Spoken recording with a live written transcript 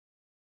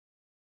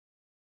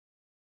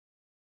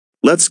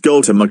let's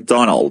go to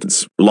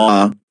McDonald's.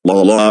 La,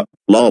 la la,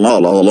 la la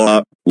la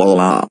la, la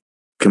la.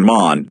 Come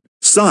on,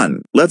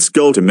 son, let's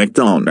go to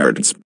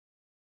McDonald's.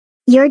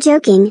 You're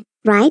joking,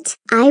 right?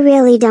 I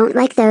really don't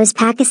like those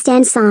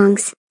Pakistan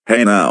songs.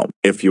 Hey now,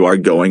 if you are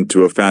going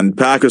to offend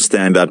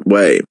Pakistan that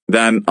way,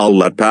 then I'll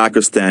let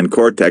Pakistan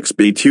Cortex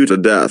beat you to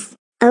death.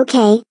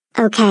 Okay,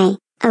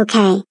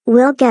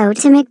 we'll go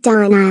to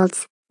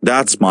McDonald's.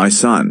 That's my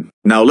son.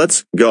 Now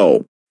let's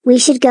go. We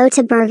should go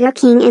to Burger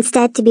King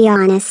instead, to be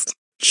honest.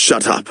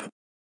 Shut up.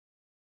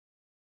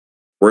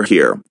 We're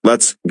here.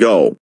 Let's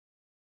go.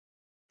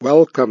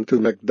 Welcome to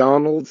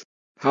McDonald's.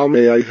 How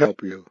may I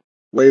help you?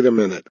 Wait a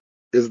minute.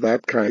 Is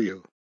that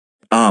Caillou?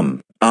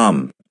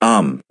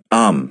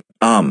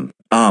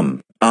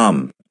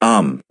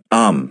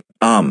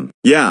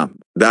 Yeah,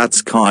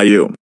 that's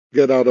Caillou.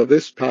 Get out of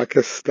this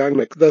Pakistan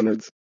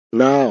McDonald's,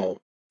 now.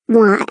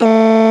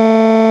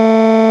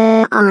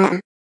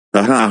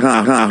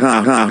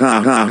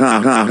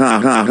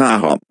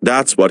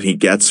 That's what he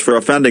gets for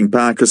offending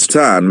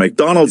Pakistan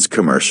McDonald's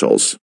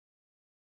commercials.